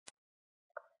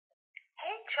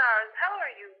Charles, how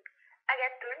are you?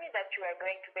 Agatha told me that you are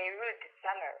going to Beirut this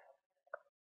summer.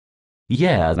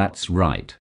 Yeah, that's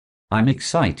right. I'm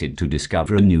excited to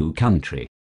discover a new country.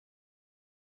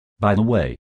 By the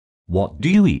way, what do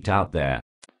you eat out there?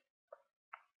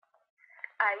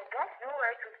 I don't know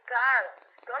where to start.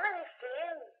 So many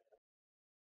things.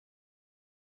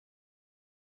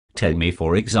 Tell me,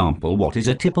 for example, what is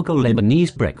a typical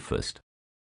Lebanese breakfast?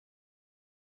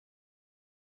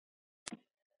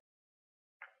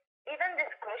 Even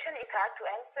this question is hard to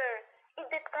answer. It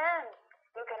depends.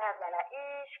 You can have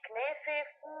manaish, knefe,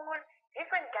 fool,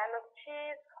 different kind of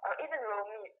cheese, or even raw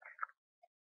meat.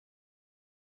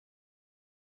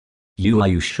 Are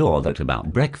you sure that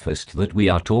about breakfast that we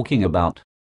are talking about?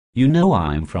 You know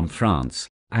I'm from France,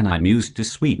 and I'm used to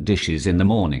sweet dishes in the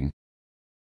morning.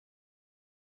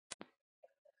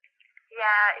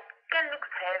 Yeah, it can look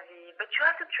heavy, but you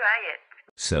have to try it.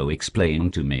 So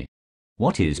explain to me,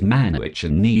 what is manwich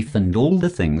and neef and all the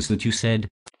things that you said?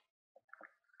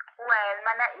 Well,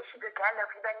 manaish is a kind of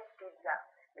Lebanese pizza.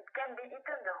 It can be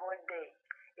eaten the whole day.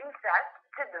 In fact,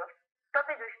 it's a dough topped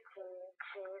with steamed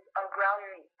cheese or ground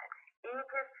meat. It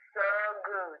is so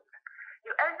good.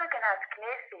 You also can have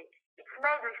knefe. It's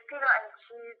made with filo and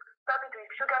cheese, topped with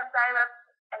sugar syrup,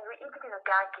 and we eat it in a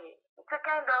cake. It's a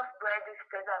kind of bread with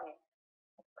sesame.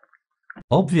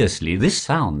 Obviously, this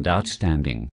sounds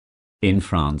outstanding. In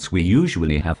France, we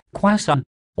usually have croissant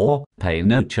or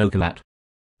pain au chocolat.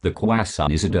 The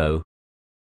croissant is a dough,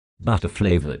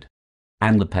 butter-flavored,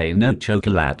 and the pain au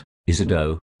chocolat is a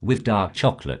dough with dark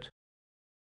chocolate.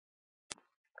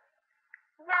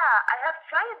 Yeah, I have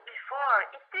tried it before.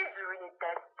 It is really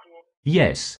tasty.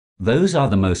 Yes, those are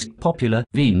the most popular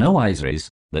viennoiseries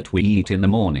that we eat in the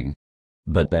morning.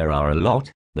 But there are a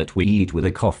lot that we eat with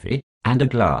a coffee and a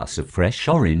glass of fresh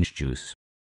orange juice.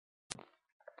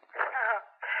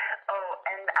 Oh,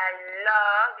 and I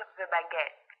love the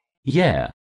baguette.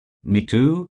 Yeah, me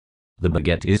too. The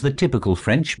baguette is the typical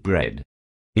French bread.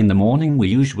 In the morning we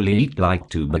usually eat like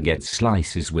 2 baguette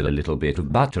slices with a little bit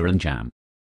of butter and jam.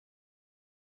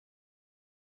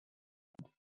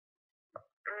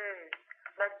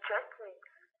 But trust me,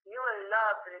 you will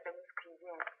love the Lebanese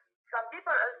cuisine. Some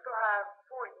people also have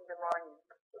food in the morning.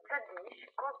 It's a dish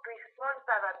cooked with small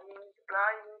fava beans,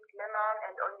 garlic, lemon,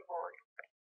 and olive oil.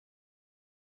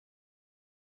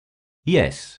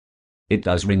 Yes, it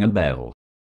does ring a bell.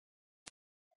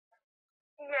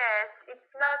 Yes,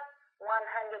 it's not 100%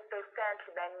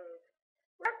 Lebanese.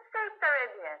 Let's say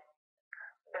Caribbean.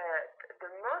 But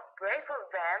the most brave of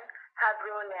them have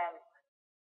raw lamb.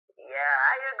 Yeah,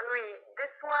 I agree.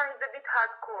 This one is a bit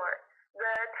hardcore.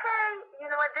 But hey, you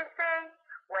know what they say?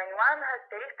 When one has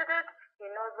tasted it, he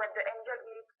knows what the angel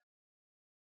is.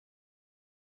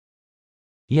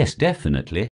 Yes,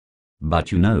 definitely.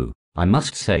 But I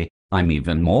must say, I'm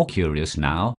even more curious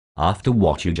now after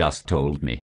what you just told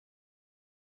me.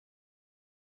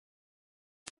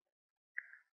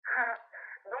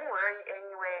 Don't worry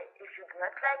anyway. If you do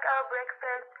not like our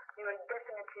breakfast, you will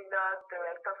definitely love the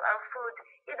rest of our food.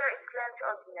 Either it's lunch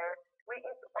or dinner. We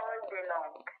eat all day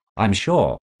long. I'm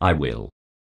sure I will.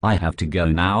 I have to go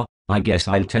now. I guess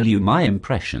I'll tell you my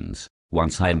impressions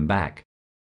once I'm back.